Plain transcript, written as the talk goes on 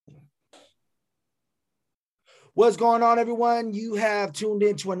What's going on, everyone? You have tuned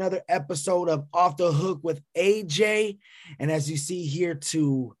into another episode of Off the Hook with AJ. And as you see here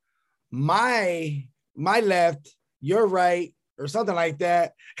to my left, your right, or something like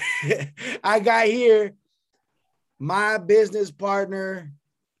that, I got here my business partner,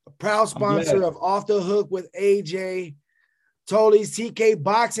 a proud sponsor of Off the Hook with AJ, Tolly's TK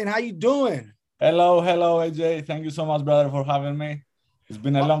Boxing. How you doing? Hello, AJ. Thank you so much, brother, for having me. It's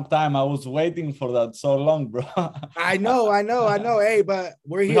been a long time. I was waiting for that so long, bro. I know. Hey, but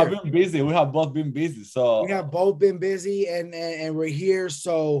we're here. We have been busy. We have both been busy. So we have both been busy, and we're here.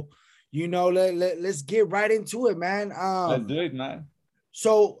 So let's get right into it, man. Let's do it, man.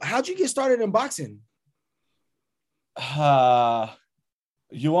 So how'd you get started in boxing? The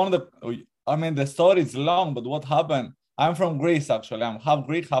story is long, but what happened? I'm from Greece, actually. I'm half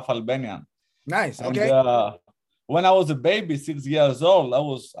Greek, half Albanian. Nice. Okay. And, when I was a baby, 6 years old, I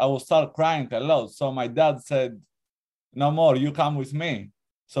was start crying a lot. So my dad said, "No more. You come with me."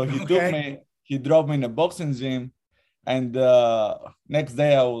 So he took me. He dropped me in a boxing gym, and next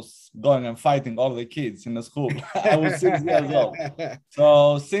day I was going and fighting all the kids in the school. I was 6 years old.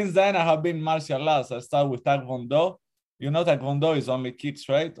 So since then, I have been martial arts. I started with Taekwondo. You know, Taekwondo is only kicks,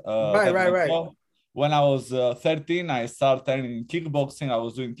 right? Right. When I was 13, I started training kickboxing. I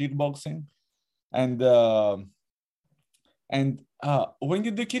was doing kickboxing, and when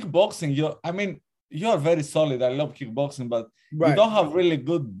you do kickboxing, you're very solid. I love kickboxing, but you don't have really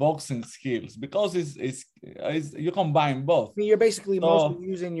good boxing skills because it's you combine both. You're basically mostly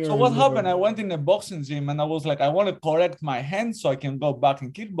using your. So what happened? I went in a boxing gym and I was like, I want to correct my hands so I can go back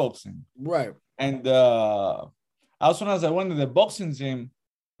in kickboxing. Right. And as soon as I went to the boxing gym,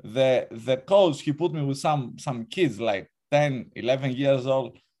 the coach, he put me with some kids like 10, 11 years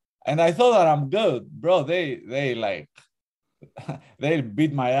old, and I thought that I'm good, bro. They like. They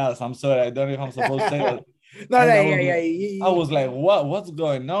beat my ass. I'm sorry. I don't know if I'm supposed to say that. I was like, what's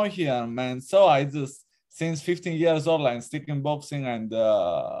going on here, man? So I just, since 15 years old, I'm sticking boxing, and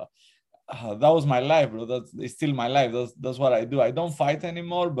that was my life, bro. It's still my life. That's what I do. I don't fight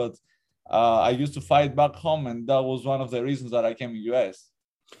anymore, but I used to fight back home, and that was one of the reasons that I came to US.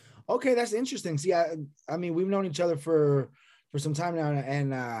 Okay, that's interesting. See, I mean, we've known each other for some time now,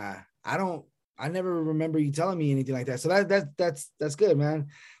 and I never remember you telling me anything like that. So that's good, man.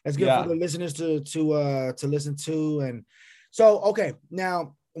 That's good for the listeners to listen to. And so, okay,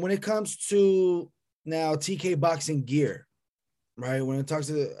 now when it comes to TK boxing gear, right? When it comes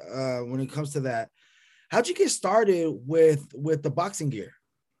to that, how'd you get started with the boxing gear?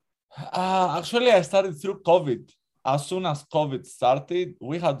 Actually, I started through COVID. As soon as COVID started,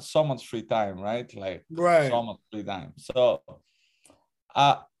 we had so much free time, right? So much free time. So,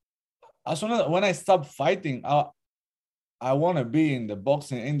 as soon as when I stop fighting, I want to be in the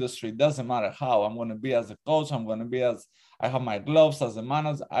boxing industry. Doesn't matter how. I'm going to be as a coach. I'm going to be I have my gloves as a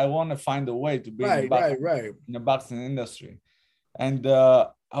manager. I want to find a way to be in the boxing industry. And I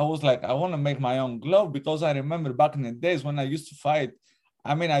was like, I want to make my own glove because I remember back in the days when I used to fight.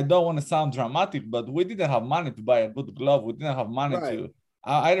 I mean, I don't want to sound dramatic, but we didn't have money to buy a good glove. We didn't have money to.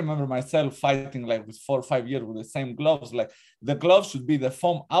 I remember myself fighting like with 4 or 5 years with the same gloves. Like the gloves should be the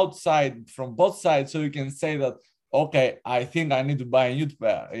foam outside from both sides, so you can say that, okay, I think I need to buy a new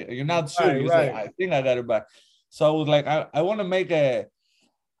pair. You're not sure. You say, I think I got it back. So I was like, I want to make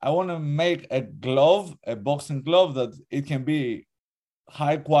a glove, a boxing glove that it can be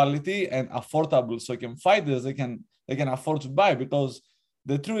high quality and affordable, so fighters they can afford to buy. Because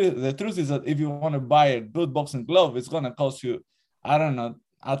the truth is that if you want to buy a good boxing glove, it's gonna cost you, I don't know,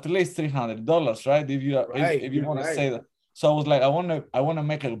 at least $300, right? If you want to say that. So I was like, I want to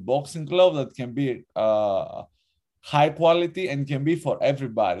make a boxing glove that can be high quality and can be for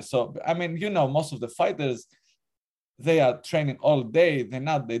everybody. So I mean, most of the fighters, they are training all day.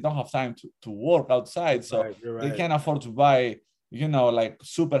 They don't have time to work outside, so they can't afford to buy like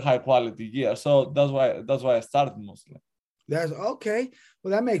super high quality gear. So that's why I started mostly. That's okay.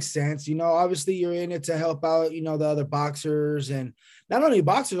 Well, that makes sense. Obviously you're in it to help out, the other boxers, and not only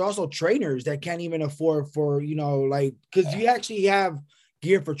boxers, also trainers that can't even afford for, because you actually have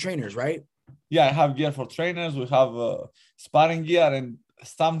gear for trainers, right? Yeah, I have gear for trainers. We have sparring gear, and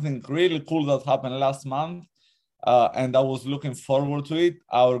something really cool that happened last month. And I was looking forward to it.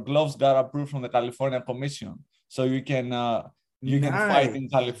 Our gloves got approved from the California Commission. So you can fight in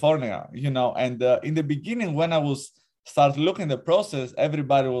California, and in the beginning, when I was start looking the process,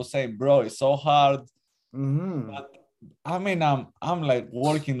 everybody was saying, bro, it's so hard. But I mean, I'm like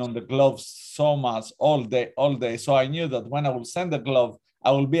working on the gloves so much all day. So I knew that when I will send the glove, I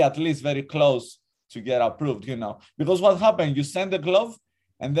will be at least very close to get approved, because what happened, you send the glove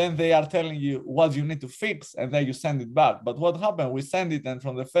and then they are telling you what you need to fix, and then you send it back. But what happened? We send it, and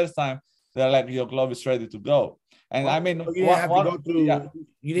from the first time, they're like, your glove is ready to go. And I mean, you didn't have to go through.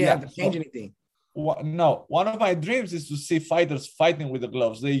 You didn't have to change anything. No, one of my dreams is to see fighters fighting with the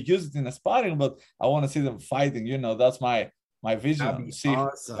gloves. They use it in a sparring, but I want to see them fighting. That's my vision. See,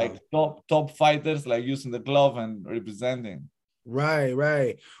 awesome. Like top fighters like using the glove and representing.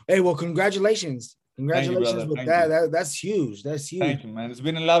 Right. Hey, well, congratulations Congratulations with that. That's huge. That's huge. Thank you, man. It's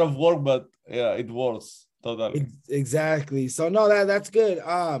been a lot of work, but yeah, it works totally. Exactly. So no, that's good.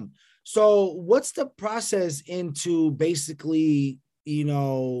 So what's the process into basically,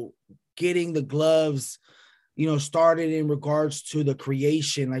 getting the gloves, started in regards to the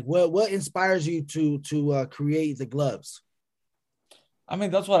creation? Like what inspires you to create the gloves? I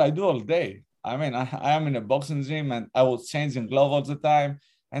mean, that's what I do all day. I mean, I am in a boxing gym, and I was changing glove all the time.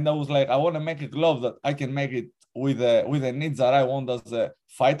 And I was like, I want to make a glove that I can make it with the needs that I want as a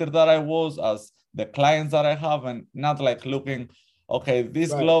fighter that I was, as the clients that I have, and not like looking, okay,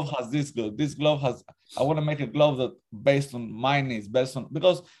 this glove has this good. This glove has, I want to make a glove that based on my needs,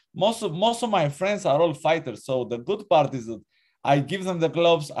 because most of my friends are all fighters. So the good part is that I give them the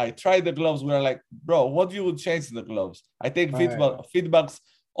gloves. I try the gloves. We're like, bro, what you would change in the gloves? I take feedbacks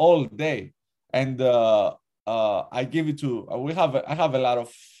all day. And I give it to, I have a lot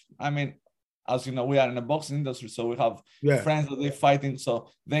of, I mean, as you know, we are in the boxing industry, so we have friends that they're fighting, so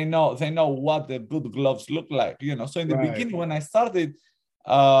they know what the good gloves look like, So in the beginning, when I started,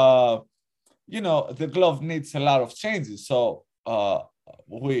 the glove needs a lot of changes. So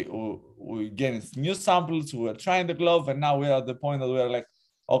we getting new samples, we're trying the glove, and now we're at the point that we're like,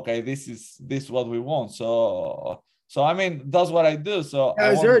 okay, this is what we want. So I mean, that's what I do. So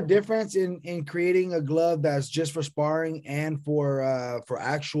now, is there a difference in creating a glove that's just for sparring and for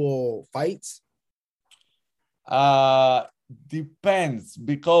actual fights? Depends,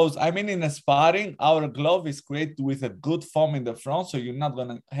 because I mean, in a sparring, our glove is created with a good foam in the front, so you're not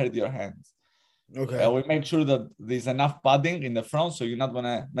gonna hurt your hands. Okay. We make sure that there's enough padding in the front, so you're not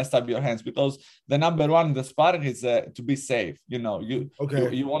gonna mess up your hands. Because the number one in the sparring is to be safe. You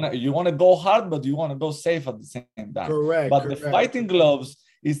wanna go hard, but you wanna go safe at the same time. Correct. But the fighting gloves,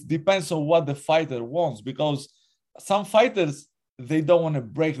 it depends on what the fighter wants, because some fighters, they don't want to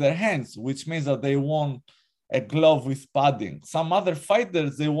break their hands, which means that they want a glove with padding. Some other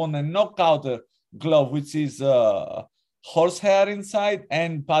fighters, they want a knockout glove, which is horsehair inside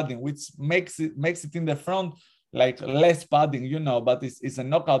and padding, which makes it in the front like less padding, but it's a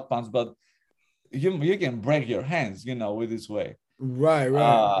knockout punch, but you can break your hands, with this way. Right.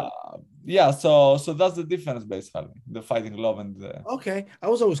 So that's the difference, basically, the fighting glove and the... Okay, I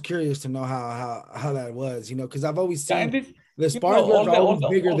was always curious to know how that was, because I've always seen the sparring gloves are always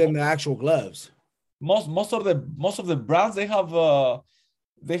bigger than the actual gloves. Most of the brands, they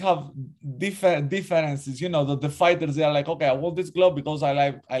have different differences. The fighters, they are like, okay, I want this glove because I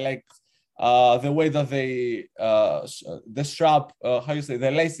like the way that they the strap,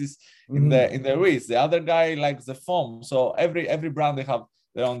 the laces in the wrist. The other guy likes the foam. So every brand, they have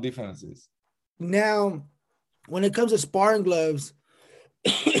their own differences. Now, when it comes to sparring gloves,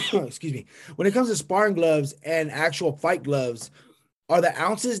 excuse me, when it comes to sparring gloves and actual fight gloves, are the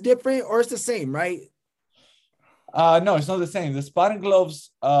ounces different or it's the same, right? No, it's not the same. The sparring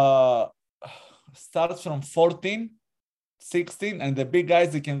gloves starts from 14, 16, and the big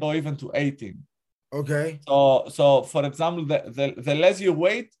guys, they can go even to 18. Okay. So for example, the less you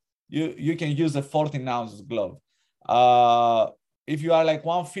weight, you can use a 14 ounces glove. If you are like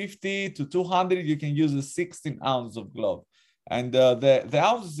 150 to 200, you can use a 16 ounces of glove. And the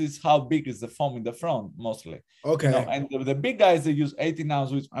ounces is how big is the foam in the front, mostly. Okay. And the big guys, they use 18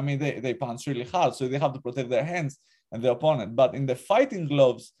 ounces, which, I mean, they punch really hard, so they have to protect their hands and the opponent. But in the fighting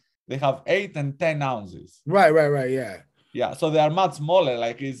gloves, they have 8 and 10 ounces. Right. Yeah. So they are much smaller.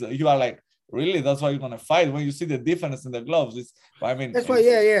 Like, you are like, really? That's why you're gonna fight? When you see the difference in the gloves, that's why.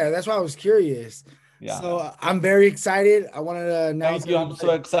 Yeah. That's why I was curious. Yeah. So I'm very excited. I wanted to announce. Thank you. I'm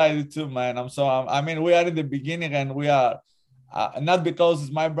so excited too, man. I mean, we are in the beginning, and we are. Not because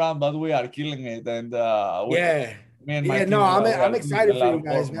it's my brand, but we are killing it. And I'm excited for you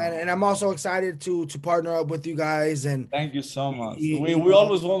guys, man. And I'm also excited to partner up with you guys. And thank you so much. We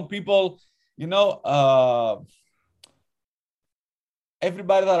always want people,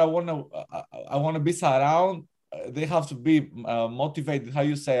 everybody that I want to be around. They have to be motivated. How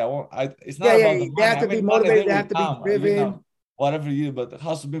you say? It's not about the money. They have to be motivated. They have to be driven. Whatever you do, but it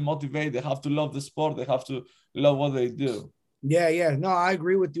has to be motivated. They have to love the sport. They have to love what they do. Yeah. No, I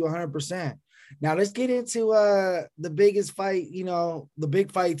agree with you 100%. Now let's get into the biggest fight, the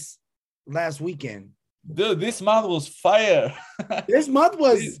big fights last weekend. Dude, this month was fire. This month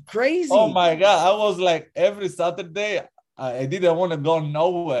was crazy. Oh my God. I was like every Saturday, I didn't want to go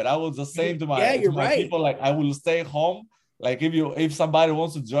nowhere. I was just saying to my people, like, I will stay home. Like if somebody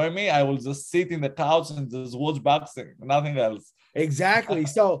wants to join me, I will just sit in the couch and just watch boxing, nothing else. Exactly.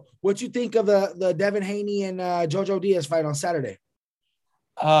 So what you think of the Devin Haney and Jojo Diaz fight on Saturday?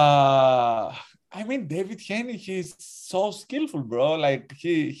 I mean, David Haney, he's so skillful, bro. Like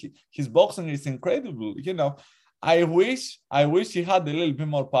his boxing is incredible. You know, I wish he had a little bit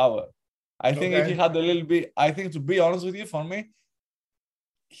more power. I think if he had a little bit, I think, to be honest with you, for me,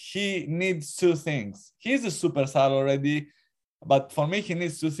 he needs two things. He's a superstar already, but for me, he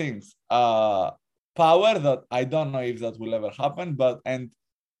needs two things. Power, that I don't know if that will ever happen, and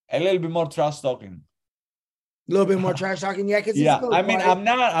a little bit more trash talking. A little bit more trash talking, yeah. Yeah, I mean, I'm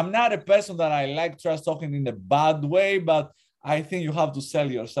not a person that I like trash talking in a bad way, but I think you have to sell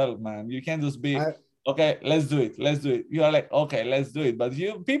yourself, man. You can't just be okay. Let's do it. You are like, okay, let's do it. But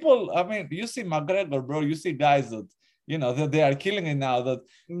people, I mean, you see McGregor, bro. You see guys that that they are killing it now. That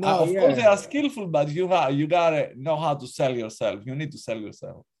of course they are skillful, but you gotta know how to sell yourself. You need to sell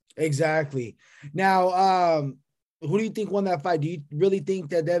yourself. Exactly. Now, who do you think won that fight? Do you really think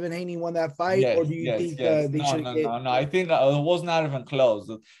that Devin Haney won that fight, or do you think they should? No. I think it was not even close.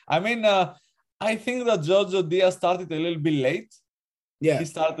 I mean, I think that Jojo Diaz started a little bit late. Yeah, he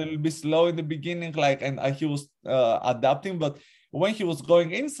started a little bit slow in the beginning, and he was adapting. But when he was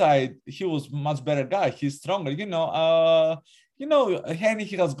going inside, he was much better guy. He's stronger. Haney,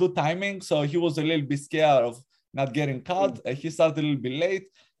 he has good timing, so he was a little bit scared of not getting caught. He started a little bit late.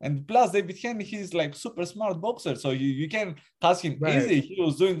 And plus, David Haney, he's like super smart boxer. So you can catch him easy. He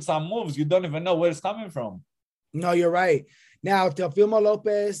was doing some moves. You don't even know where it's coming from. No, you're right. Now, Teofimo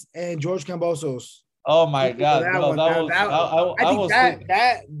Lopez and George Kambosos. Oh my God.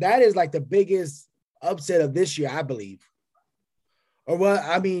 That is like the biggest upset of this year, I believe. Or what,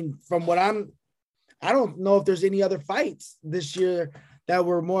 I mean, from what I don't know if there's any other fights this year that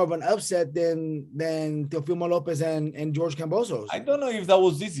were more of an upset than Teofimo Lopez and George Kambosos. I don't know if that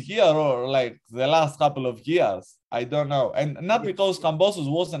was this year or like the last couple of years. I don't know. And not because Kambosos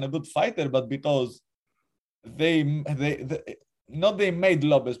wasn't a good fighter, but because they made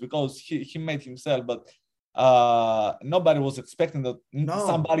Lopez, because he made himself, but nobody was expecting that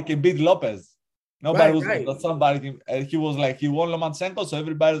somebody can beat Lopez. Nobody was that somebody can, he was like, he won Lomachenko, so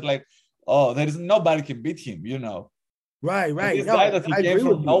everybody's like, oh, there is nobody can beat him, Right. This guy that he came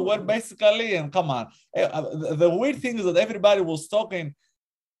from nowhere, basically, and come on. The weird thing is that everybody was talking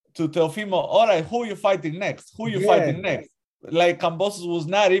to Teofimo, all right, who are you fighting next? Fighting next? Like, Kambosos was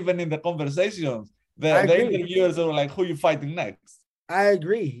not even in the conversations. The interviewers were like, who are you fighting next? I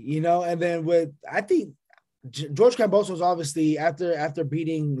agree, and then I think George Kambosos, obviously, after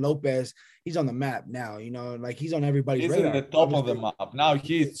beating Lopez, he's on the map now, like he's on everybody's radar. He's at the top of the map. Now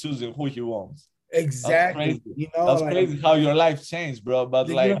he's choosing who he wants. Exactly. That's crazy how your life changed, bro. But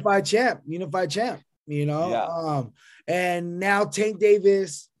the unified champ, and now Tank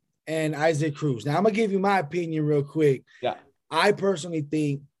Davis and Isaac Cruz. Now I'm gonna give you my opinion real quick. Yeah. I personally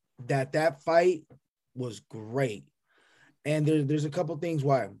think that fight was great. And there's a couple things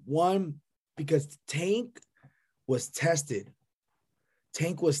why. One, because Tank was tested.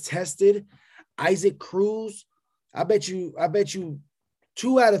 Isaac Cruz, I bet you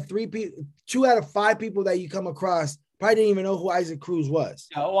 2 out of 5 people that you come across probably didn't even know who Isaac Cruz was.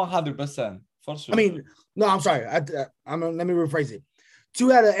 Yeah, 100%. For sure. I mean, no, I'm sorry. Let me rephrase it.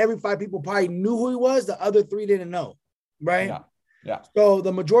 2 out of every 5 people probably knew who he was. The other 3 didn't know, right? Yeah. So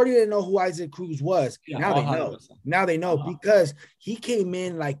the majority didn't know who Isaac Cruz was. Yeah, now 100%. They know. Now they know because he came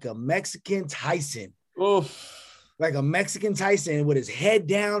in like a Mexican Tyson. Oof. Like a Mexican Tyson with his head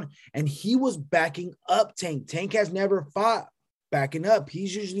down, and he was backing up Tank. Tank has never fought backing up.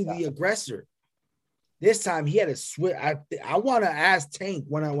 He's usually the aggressor. This time he had to switch. I want to ask Tank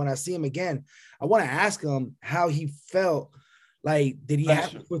when I see him again. I want to ask him how he felt. Like, did he have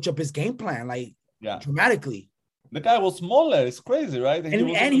to switch up his game plan dramatically? The guy was smaller. It's crazy, right?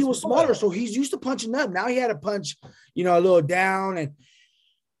 And he was smaller, so he's used to punching up. Now he had to punch, a little down. And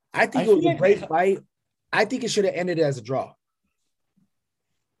I think it was a great fight. I think it should have ended as a draw.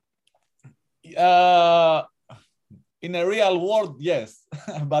 In a real world, yes,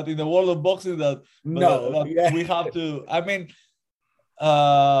 but in the world of boxing, we have to. I mean,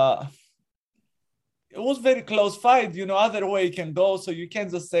 it was very close fight. Other way it can go, so you can't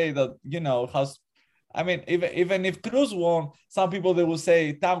just say that. I mean, even if Cruz won, some people they will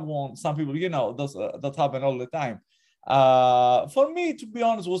say Tank won. Some people, that happen all the time. For me, to be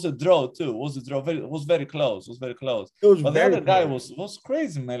honest, was a draw too. It was very close. It was very close. But the other guy was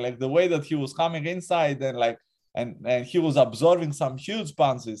crazy, man. Like the way that he was coming inside and like and he was absorbing some huge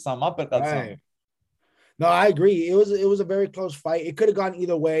punches, some uppercuts. Right. No, I agree. It was a very close fight. It could have gone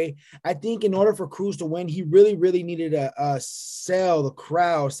either way. I think in order for Cruz to win, he really needed to sell the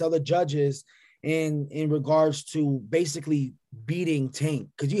crowd, sell the judges in regards to basically beating Tank,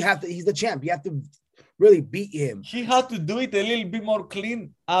 because you have to. He's the champ. You have to really beat him. He had to do it a little bit more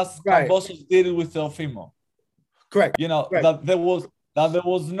clean, as Kambosos did it with Teofimo. Correct. You know, that there was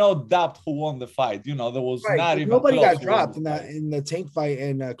no doubt who won the fight. You know, there was not even nobody close got dropped in the Tank fight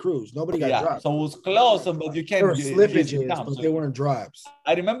and Cruz. Nobody got dropped. So it was close, but you can't. There were slippages, but they weren't drops.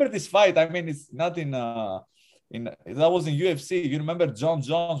 I remember this fight. I mean, it's not in that was in UFC. You remember John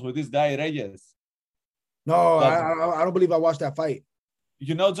Jones with this guy Reyes? No, I don't believe I watched that fight.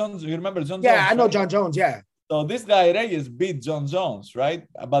 You know John? You remember John Jones? Yeah, I know John Jones. Yeah. So this guy Reyes beat John Jones, right?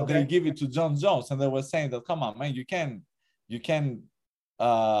 But they give it to John Jones, and they were saying that, come on, man, you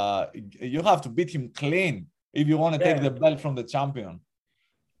have to beat him clean if you want to take the belt from the champion.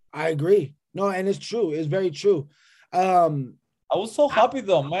 I agree. No, and it's true. It's very true. I was so happy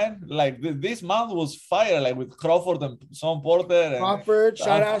though, man. Like this month was fire, like with Crawford and Sean Porter. Crawford,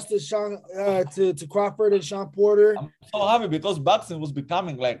 shout outs to Sean, to Crawford and Sean Porter. I'm so happy because boxing was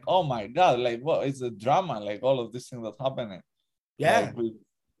becoming like, oh my God, like what? It's a drama, like all of these things that's happening. Yeah, like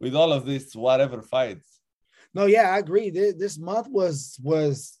with all of these whatever fights. No, yeah, I agree. This month was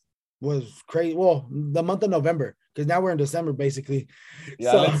crazy. Well, the month of November, because now we're in December basically.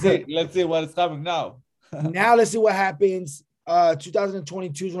 Yeah, so, let's see what is coming now. Now let's see what happens.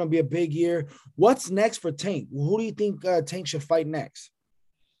 2022 is going to be a big year. What's next for Tank? Who do you think Tank should fight next?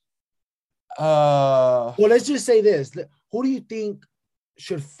 Well, let's just say this. Who do you think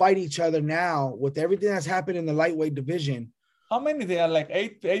should fight each other now with everything that's happened in the lightweight division? How many? They are like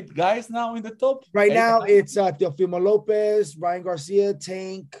eight guys now in the top? Right now, it's Teofimo Lopez, Ryan Garcia,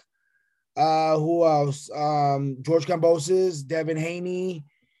 Tank. Who else? George Kambosos, Devin Haney,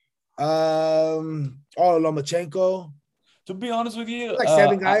 Lomachenko. To be honest with you, like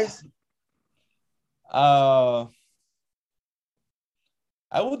 7 guys. I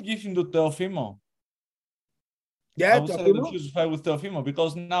would give him to Teofimo. Yeah, I would say that he should fight with Teofimo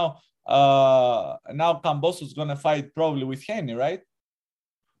because now Kambosos is gonna fight probably with Haney, right?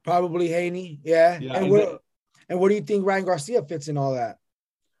 Probably Haney, yeah. And where do you think Ryan Garcia fits in all that?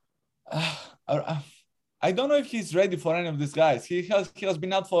 I don't know if he's ready for any of these guys. He has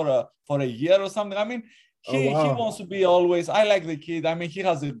been out for a year or something. I mean, he wants to be always. I like the kid. I mean, he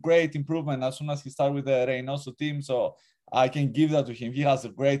has a great improvement as soon as he started with the Reynoso team. So I can give that to him. He has a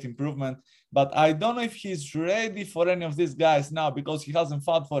great improvement. But I don't know if he's ready for any of these guys now because he hasn't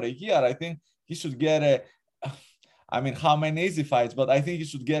fought for a year. I think he should get how many easy fights? But I think he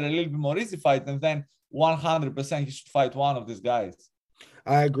should get a little bit more easy fight, and then 100% he should fight one of these guys.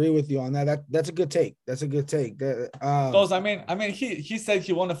 I agree with you on that. That's a good take. Because I mean, he said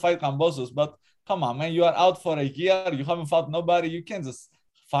he want to fight Kambosos, but come on, man, you are out for a year. You haven't fought nobody. You can't just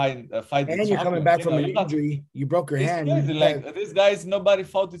fight. And you're coming back from an injury. You broke your hand. Crazy. Like these guys, nobody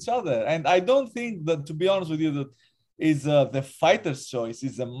fought each other, and I don't think that, to be honest with you, that is the fighter's choice.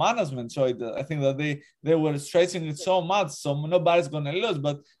 It's the management choice. I think that they were stretching it so much, so nobody's gonna lose.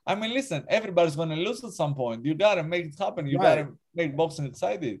 But I mean, listen, everybody's gonna lose at some point. You gotta make it happen. You gotta make boxing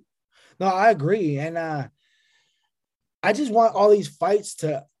excited. No, I agree, and I just want all these fights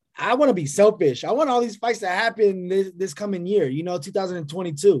to. I want to be selfish. I want all these fights to happen this coming year,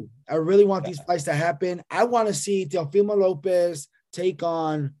 2022. I really want these fights to happen. I want to see Teofimo Lopez take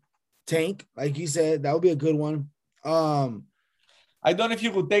on Tank. Like you said, that would be a good one. I don't know if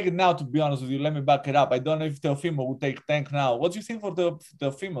you could take it now, to be honest with you. Let me back it up. I don't know if Teofimo would take Tank now. What do you think for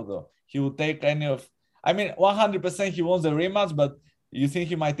Teofimo, though? He would take any of... I mean, 100% he wants the rematch, but you think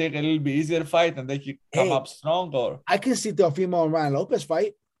he might take a little bit easier fight and they can come up strong? Or I can see Teofimo and Ryan Lopez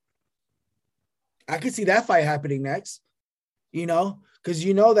fight. I could see that fight happening next, because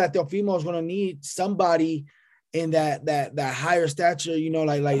that Teofimo is going to need somebody in that higher stature,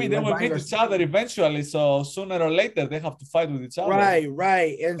 like. I mean, they will meet each other eventually, so sooner or later they have to fight with each other.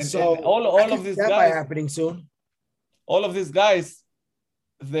 Right, and so all of these guys happening soon. All of these guys,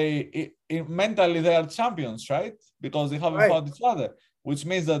 mentally they are champions, right? Because they haven't fought each other, which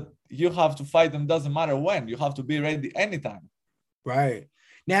means that you have to fight them. Doesn't matter when. You have to be ready anytime. Right.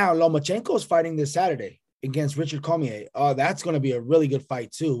 Now, Lomachenko is fighting this Saturday against Richard Cormier. Oh, that's going to be a really good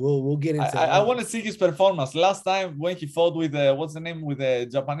fight too. We'll get into. I want to see his performance. Last time when he fought with what's the name, with the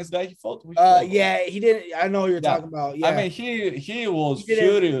Japanese guy he fought with? Yeah, he didn't. I know who you're talking about. Yeah, I mean he was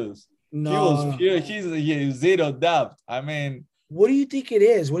furious. No, he's zero doubt. I mean, what do you think it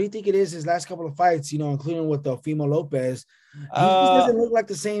is? What do you think it is? His last couple of fights, including with Teofimo Lopez, he just doesn't look like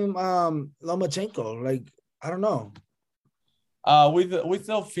the same Lomachenko. Like, I don't know. With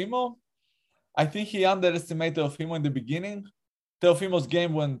Teofimo, I think he underestimated Teofimo in the beginning. Teofimo's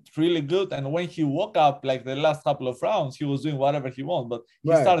game went really good, and when he woke up, like the last couple of rounds, he was doing whatever he wanted, but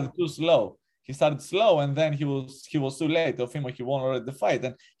he started too slow. He started slow, and then he was too late. Teofimo, he won already the fight,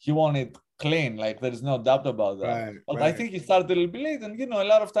 and he won it clean. Like, there is no doubt about that. But I think he started a little bit late, and a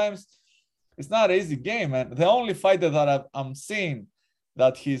lot of times it's not an easy game. And the only fighter that I'm seeing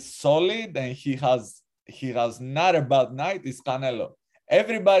that he's solid and he has not a bad night is Canelo.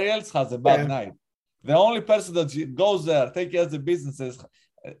 Everybody else has a bad night. The only person that goes there, take it as a business,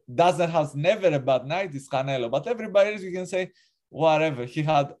 has never a bad night is Canelo. But everybody else, you can say, whatever. He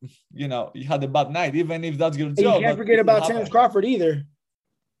had a bad night, even if that's your job. You can't forget about Terence Crawford either.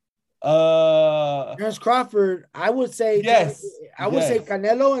 Terence Crawford, I would say, yes. I would say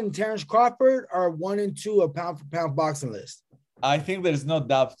Canelo and Terence Crawford are 1 and 2 a pound for pound boxing list. I think there's no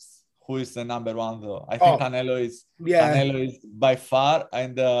doubt who is the number one, though. I think Canelo is by far,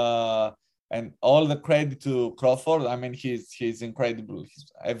 and all the credit to Crawford. I mean, he's incredible. He's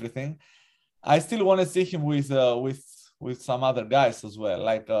everything. I still want to see him with some other guys as well.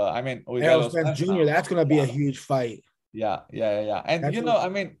 Like with Errol Spence Jr. That's going to be a huge fight. Yeah. And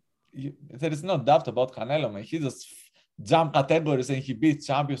there is no doubt about Canelo, man. He just jump categories and he beats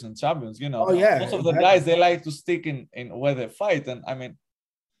champions and champions. Most of the guys, they like to stick in where they fight, and I mean,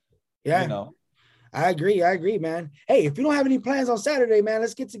 I agree, man. Hey, if you don't have any plans on Saturday, man,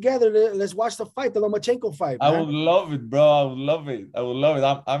 let's get together. Let's watch the fight, the Lomachenko fight, man. I would love it, bro. I would love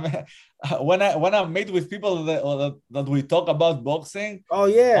it. I'm when I meet with people that we talk about boxing. Oh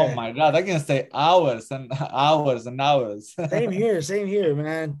yeah. Oh my God, I can stay hours and hours and hours. Same here,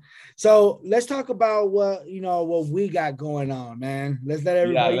 man. So let's talk about what we got going on, man. Let's let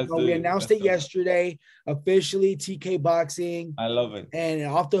everybody know. We announced it yesterday officially. TK Boxing. I love it. And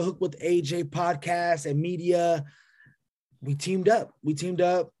Off the Hook with AJ podcast and media. We teamed up.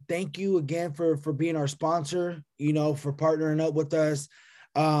 Thank you again for being our sponsor. For partnering up with us.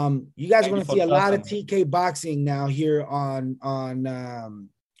 You guys are going to see a lot of TK Boxing now here on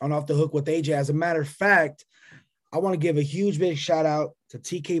Off the Hook with AJ. As a matter of fact, I want to give a huge big shout out to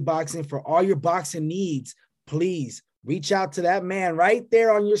TK Boxing for all your boxing needs. Please reach out to that man right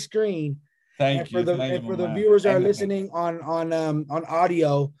there on your screen. Thank you. For the viewers that are listening on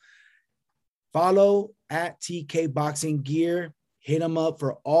audio, follow at TK Boxing Gear. Hit him up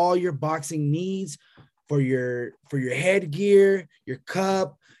for all your boxing needs. For your headgear, your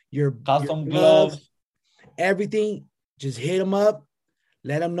cup, your custom gloves, everything. Just hit him up.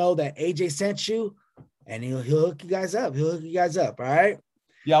 Let him know that AJ sent you, and he'll hook you guys up. All right.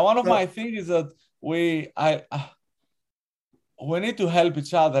 Yeah, one of my things is that we need to help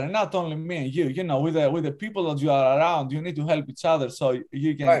each other, and not only me and you. With the people that you are around, you need to help each other so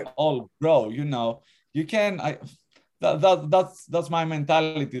you can all grow. You can. That's my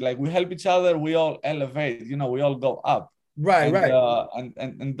mentality. Like, we help each other, we all elevate. We all go up. Right.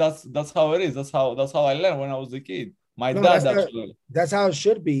 And that's how it is. That's how I learned when I was a kid. My dad actually. That's how it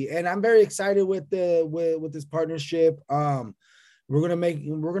should be. And I'm very excited with this partnership. We're gonna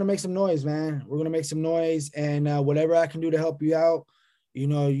make some noise, man. We're gonna make some noise, and whatever I can do to help you out,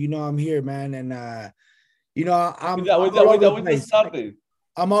 I'm here, man. And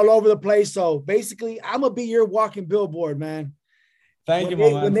I'm all over the place. So basically, I'm gonna be your walking billboard, man. Thank you,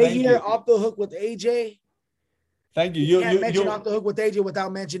 man. When they hear Off the Hook with AJ, thank you. You can't mention Off the Hook with AJ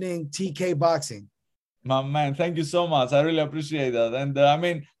without mentioning TK Boxing. My man, thank you so much. I really appreciate that. And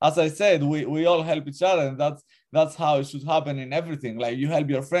as I said, we all help each other, and that's how it should happen in everything. Like, you help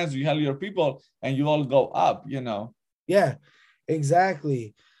your friends, you help your people, and you all go up. Yeah,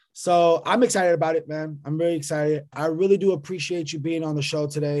 exactly. So I'm excited about it, man. I'm very excited. I really do appreciate you being on the show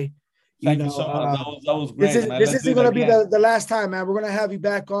today. Thank you so much. That was great. This isn't going to be the last time, man. We're going to have you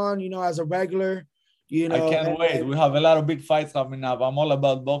back on, as a regular. I can't wait. We have a lot of big fights coming up. I'm all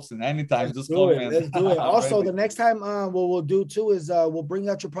about boxing. Anytime, just call me. Let's do it. Also, the next time, what we'll do too is we'll bring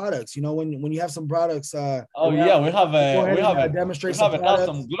out your products. When you have some products. We have a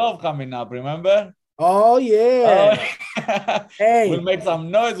custom glove coming up. Remember? Oh yeah. Hey, we'll make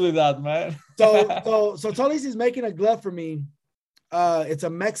some noise with that, man. so Tolis is making a glove for me. It's a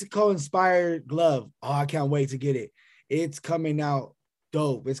Mexico-inspired glove. Oh, I can't wait to get it. It's coming out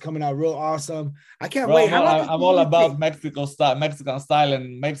dope. It's coming out real awesome. I can't wait. I'm all about Mexican style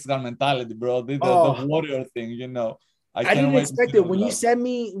and Mexican mentality, bro. The warrior thing, I didn't expect it. When you send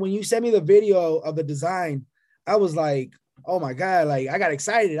me the video of the design, I was like, oh my God, like I got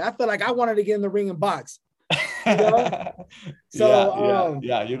excited. I felt like I wanted to get in the ring and box. You know? So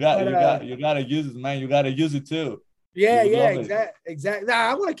You gotta use it, man. You gotta use it too. Yeah, exactly. Nah,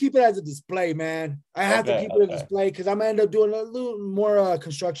 I want to keep it as a display, man. I have to keep it as a display because I'm gonna end up doing a little more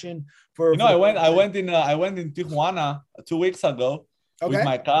construction for. I went in Tijuana 2 weeks ago with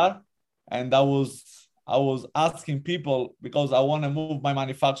my car, and I was asking people because I want to move my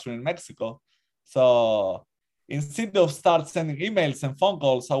manufacturing in Mexico. So instead of start sending emails and phone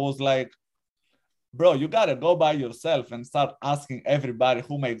calls, I was like, bro, you gotta go by yourself and start asking everybody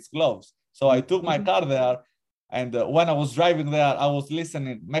who makes gloves. So I took my car there. And when I was driving there, I was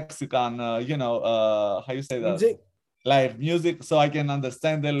listening Mexican, how you say that? Music. Like music, so I can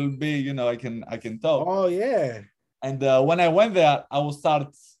understand a little bit. I can talk. Oh yeah. And when I went there, I would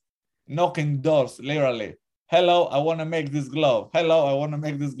start knocking doors, literally. Hello, I want to make this glove. Hello, I want to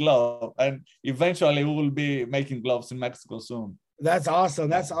make this glove. And eventually, we will be making gloves in Mexico soon. That's awesome.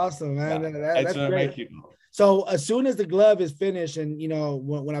 That's awesome, man. Yeah. That's great. So as soon as the glove is finished, and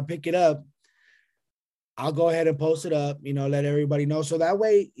when I pick it up, I'll go ahead and post it up, let everybody know. So that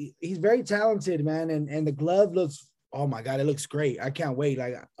way he's very talented, man. And the glove looks, oh my God, it looks great. I can't wait.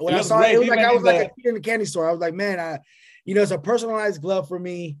 Like when I saw it, it was like I was like a kid in the candy store. I was like, man, it's a personalized glove for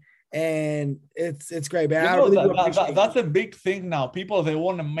me. And it's great, man. That's a big thing now. People, they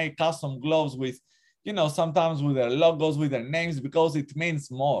want to make custom gloves with, sometimes with their logos, with their names, because it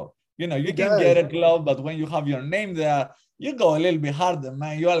means more. You can get a glove, but when you have your name there, you go a little bit harder,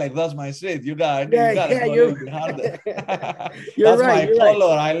 man. You are like, that's my shit. You got go a little bit harder. That's my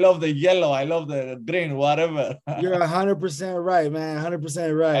color. Right. I love the yellow. I love the green, whatever. You're 100% right, man.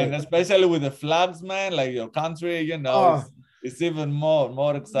 100% right. And especially with the flags, man, like your country, it's even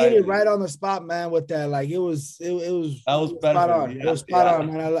more exciting. Get it right on the spot, man, with that. Like it was perfect. Spot on. Yeah, it was spot on,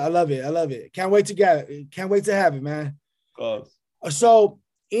 man. I love it. I love it. Can't wait to get it. Can't wait to have it, man. Of course. So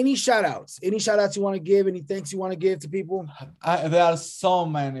any shout outs you want to give, any thanks you want to give to people? There are so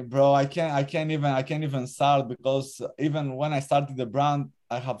many, bro. I can't even start, because even when I started the brand,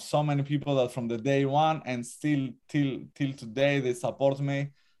 I have so many people that from the day one and still till today, they support me.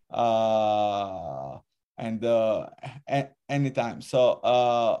 Anytime.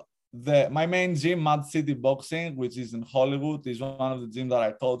 So my main gym, Mad City Boxing, which is in Hollywood, is one of the gyms that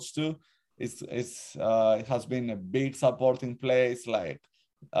I coach to. It has been a big supporting place. Like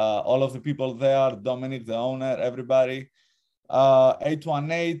all of the people there, Dominic, the owner, everybody.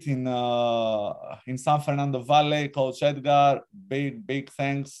 818 in San Fernando Valley, Coach Edgar, big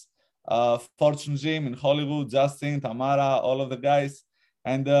thanks. Fortune Gym in Hollywood, Justin, Tamara, all of the guys,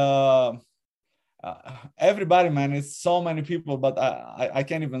 and everybody, man. It's so many people, but I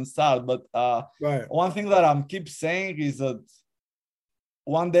can't even start. But one thing that I'm keep saying is that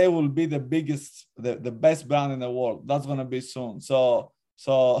one day will be the biggest, the best brand in the world. That's gonna be soon. So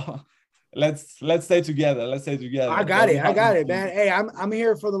let's stay together. Let's stay together. I got it, man. Hey, I'm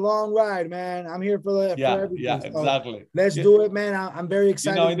here for the long ride, man. I'm here for everything. Yeah, exactly. So let's do it, man. I'm very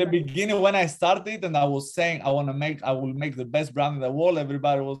excited. In the beginning when I started and I was saying I will make the best brand in the world,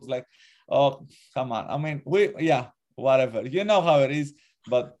 everybody was like, oh, come on. I mean, whatever. You know how it is.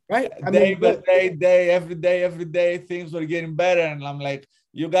 But day by day, every day, things were getting better. And I'm like,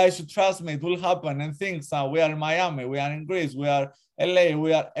 you guys should trust me. It will happen. And things, we are in Miami, we are in Greece, we are LA,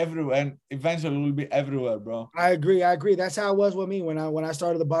 we are everywhere. And eventually we'll be everywhere, bro. I agree. That's how it was with me when I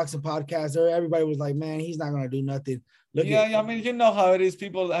started the boxing podcast. Everybody was like, man, he's not going to do nothing. I mean, you know how it is,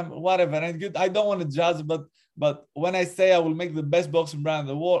 people, whatever. And I don't want to judge, but when I say I will make the best boxing brand in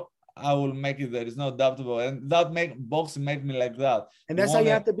the world, I will make it. There is no doubt about it. And that boxing make me like that. And that's how you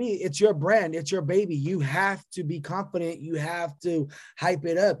have to be. It's your brand. It's your baby. You have to be confident. You have to hype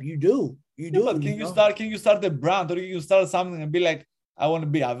it up. You do. But can you start the brand, or you start something and be like, I want to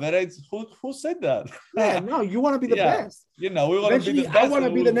be average? Who said that? Yeah, no, you want to be the best. We want to be the best. I want to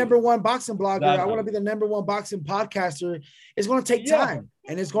be the number one boxing blogger. Exactly. I want to be the number one boxing podcaster. It's going to take time,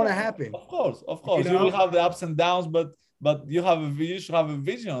 and it's going to happen. Of course. You will have the ups and downs, but you should have a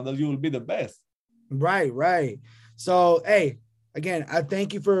vision that you will be the best. Right. So, hey, again, I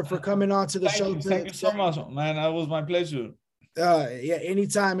thank you for coming on to the show. Thank you so much, man. That was my pleasure.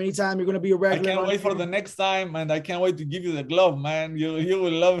 Anytime you're going to be a regular. I can't wait for the next time, and I can't wait to give you the glove, man. You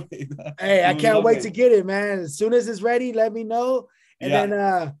will love it. Hey, I can't wait to get it, man. As soon as it's ready, let me know, and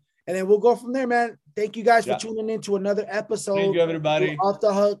then we'll go from there, man. Thank you guys for tuning in to another episode. Thank you, everybody. Off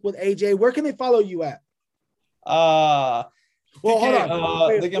the Hook with AJ. Where can they follow you at? Hold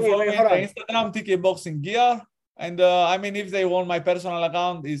on. They can follow me on Instagram, TK Boxing Gear, and if they want my personal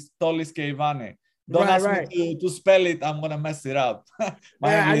account, is Tolis Keivane. Don't ask me to spell it. I'm gonna mess it up. Yeah,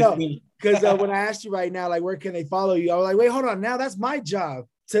 I know. Because when I asked you right now, like, where can they follow you? I was like, wait, hold on. Now that's my job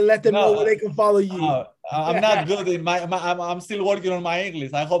to let them know where they can follow you. I'm not good in I'm still working on my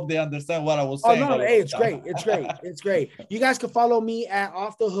English. I hope they understand what I was saying. Oh no, hey, it's great. It's great. It's great. You guys can follow me at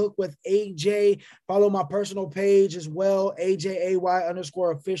Off the Hook with AJ. Follow my personal page as well,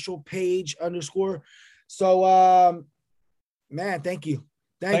 AJAY_official page _. So, man, thank you.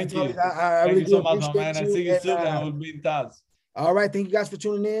 Thank you. I really do appreciate you. Man. I see you soon and I will be in touch. All right. Thank you guys for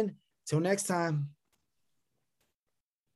tuning in. Till next time.